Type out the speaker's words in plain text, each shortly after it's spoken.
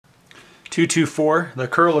224, the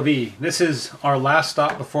curl of E. This is our last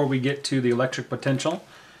stop before we get to the electric potential.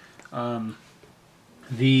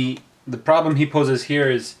 The problem he poses here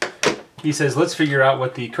is, he says, let's figure out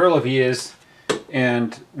what the curl of E is,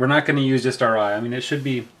 and we're not going to use just Ri. I mean, it should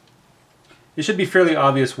be fairly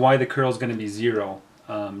obvious why the curl is going to be 0,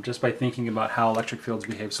 just by thinking about how electric fields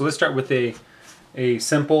behave. So let's start with a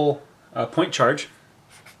simple point charge.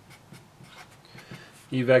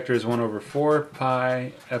 E vector is 1 over 4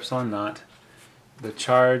 pi epsilon naught, the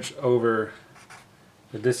charge over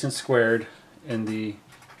the distance squared in the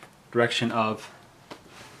direction of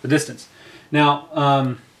the distance.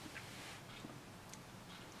 Now,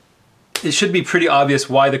 it should be pretty obvious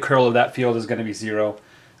why the curl of that field is going to be 0.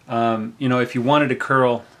 You know, if you wanted a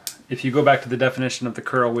curl, if you go back to the definition of the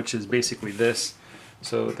curl, which is basically this,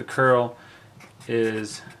 so the curl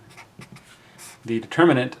is the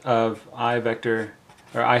determinant of I vector,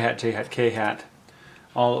 or I hat, j hat, k hat,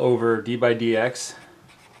 all over d by dx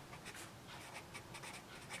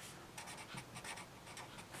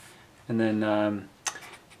and then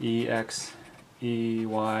ex, ey,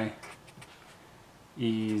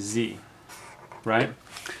 ez, right?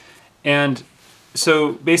 And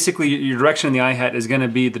so basically your direction in the I hat is going to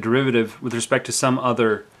be the derivative with respect to some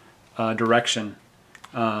other direction,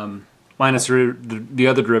 minus the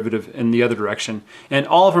other derivative in the other direction. And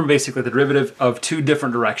all of them are basically the derivative of two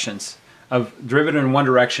different directions, of derivative in one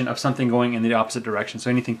direction of something going in the opposite direction,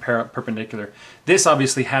 so anything perpendicular. This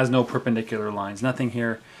obviously has no perpendicular lines, nothing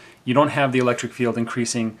here. You don't have the electric field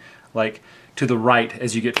increasing like to the right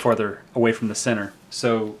as you get farther away from the center.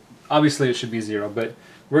 So obviously it should be 0, but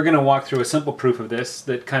we're going to walk through a simple proof of this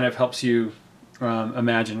that kind of helps you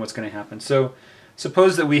imagine what's going to happen. So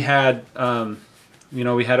suppose that we had you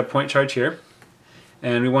know, we had a point charge here,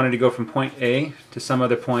 and we wanted to go from point A to some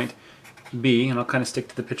other point B, and I'll kind of stick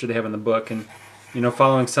to the picture they have in the book, and you know,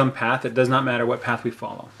 following some path. It does not matter what path we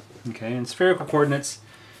follow. Okay, in spherical coordinates,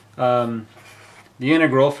 the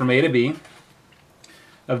integral from A to B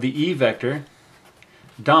of the E vector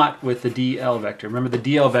dot with the DL vector. Remember, the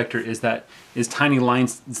DL vector is tiny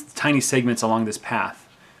lines, tiny segments along this path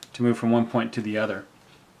to move from one point to the other.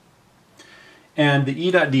 And the E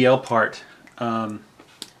dot DL part,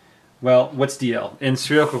 well, what's DL? In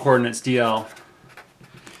spherical coordinates, DL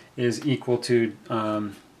is equal to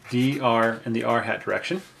dr in the r hat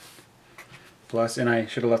direction, plus, and I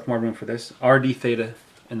should have left more room for this, r d theta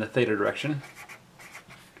in the theta direction.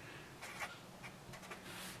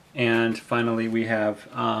 And finally we have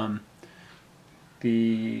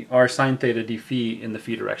the r sine theta d phi in the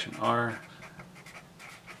phi direction, r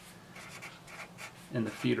in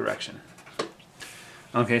the phi direction.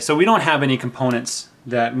 Okay, so we don't have any components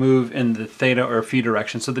that move in the theta or phi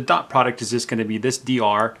direction, so the dot product is just going to be this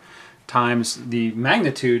dr times the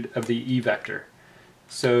magnitude of the E vector.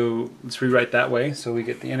 So let's rewrite that way. So we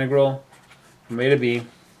get the integral from A to B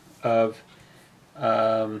of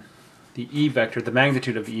the E vector, the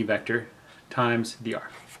magnitude of the E vector, times dr.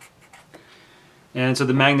 And so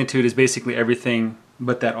the magnitude is basically everything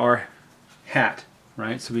but that r hat,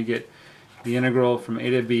 right? So we get the integral from A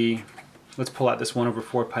to B. Let's pull out this 1 over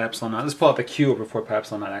 4 pi epsilon naught. Let's pull out the q over 4 pi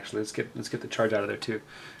epsilon naught, actually. Let's get the charge out of there too.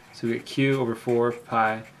 So we get q over 4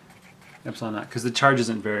 pi epsilon naught, because the charge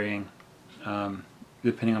isn't varying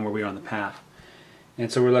depending on where we are on the path.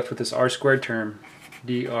 And so we're left with this r squared term,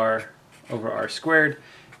 dr over r squared.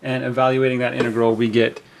 And evaluating that integral, we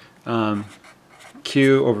get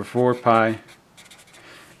q over 4 pi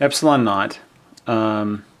epsilon naught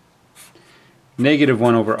negative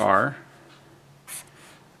 1 over r,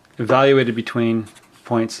 evaluated between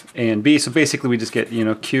points A and B. So basically we just get, you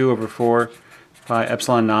know, q over 4 pi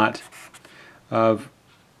epsilon naught of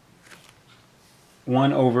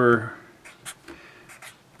 1 over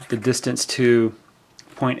the distance to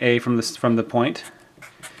point A from the point,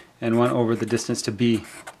 and 1 over the distance to B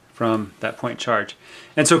from that point charge.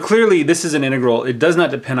 And so clearly this is an integral. It does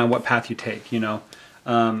not depend on what path you take, you know.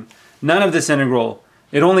 None of this integral,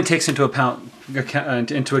 it only takes into account the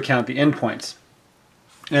endpoints.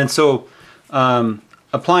 And so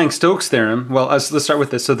applying Stokes' theorem, well, let's start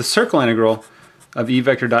with this. So the circle integral of E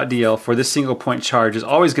vector dot dl for this single point charge is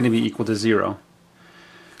always going to be equal to 0,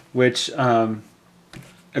 which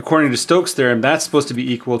according to Stokes' theorem, that's supposed to be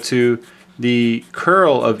equal to the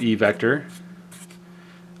curl of E vector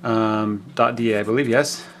dot dA, I believe,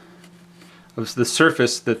 yes, of the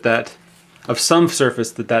surface of some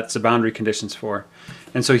surface that's the boundary conditions for.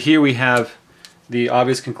 And so here we have the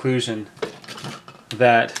obvious conclusion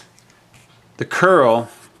that the curl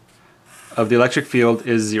of the electric field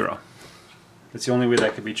is 0. That's the only way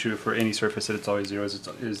that could be true for any surface, that it's always 0,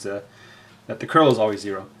 is that the curl is always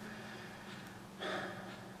 0.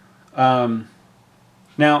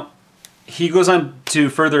 Now, he goes on to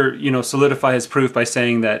further, solidify his proof by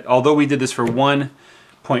saying that although we did this for one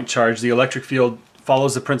point charge, the electric field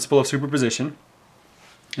follows the principle of superposition.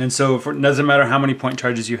 And so it doesn't matter how many point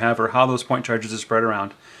charges you have or how those point charges are spread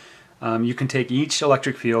around. You can take each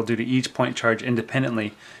electric field due to each point charge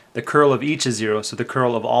independently. The curl of each is 0, so the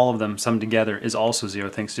curl of all of them summed together is also 0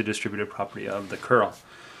 thanks to distributive property of the curl.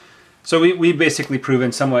 So we basically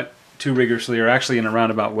proven somewhat too rigorously, or actually in a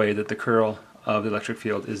roundabout way, that the curl of the electric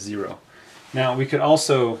field is 0. Now we could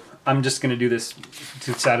also, I'm just going to do this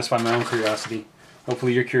to satisfy my own curiosity.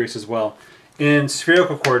 Hopefully you're curious as well. In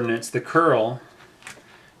spherical coordinates, the curl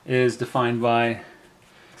is defined by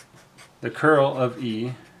the curl of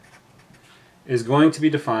E is going to be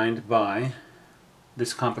defined by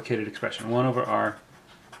this complicated expression, 1 over r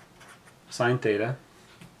sine theta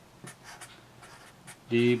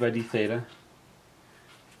d by d theta,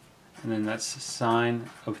 and then that's sine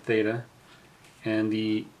of theta, and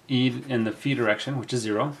the E in the phi direction, which is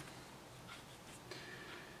 0,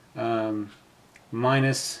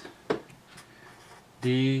 minus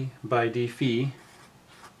d by d phi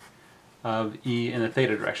of E in the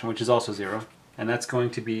theta direction, which is also 0, and that's going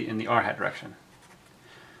to be in the r hat direction,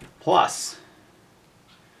 plus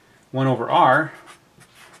 1 over r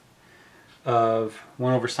of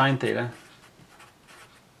 1 over sine theta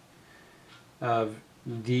of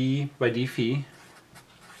d by d phi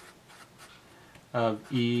of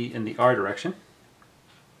E in the r direction,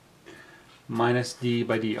 minus d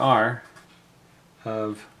by dr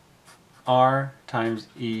of r times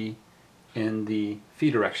E in the phi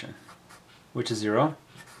direction, which is 0,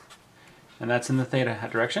 and that's in the theta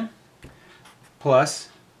hat direction, plus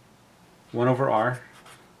 1 over r,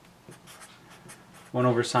 1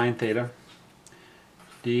 over sine theta,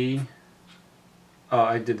 d, oh,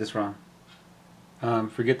 I did this wrong.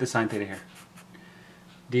 Forget the sine theta here.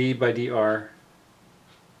 D by dr,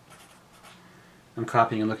 I'm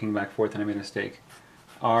copying and looking back forth and I made a mistake.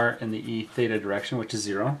 R in the E theta direction, which is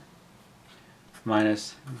 0,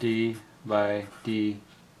 minus d by d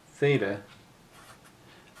theta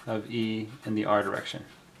of E in the r direction,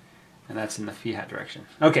 and that's in the phi hat direction.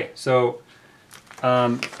 Okay, so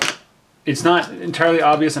it's not entirely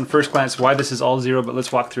obvious on first glance why this is all 0, but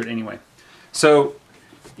let's walk through it anyway. So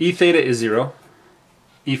E theta is 0,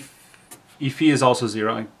 E phi is also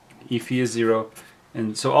 0, E phi is 0,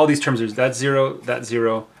 and so all these terms are, that's 0, that's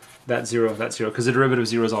 0, that's 0, that's 0, because the derivative of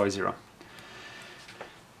 0 is always 0.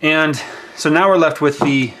 And so now we're left with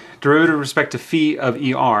the derivative with respect to phi of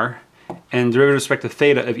ER and derivative with respect to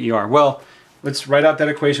theta of ER. Well, let's write out that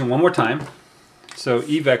equation one more time. So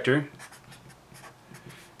E vector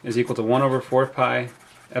is equal to 1 over 4 pi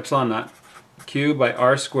epsilon naught q by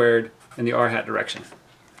r squared in the r hat direction.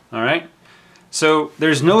 All right? So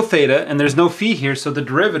there's no theta and there's no phi here, so the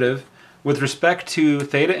derivative with respect to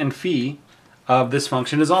theta and phi of this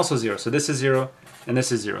function is also 0. So this is 0 and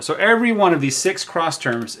this is 0. So every one of these 6 cross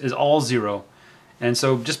terms is all 0. And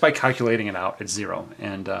so just by calculating it out, it's 0.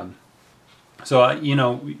 And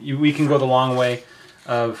we can go the long way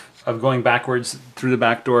of going backwards through the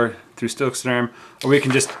back door, through Stokes' theorem, or we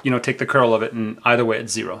can just take the curl of it, and either way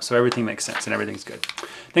it's 0. So everything makes sense and everything's good.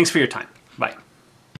 Thanks for your time. Bye.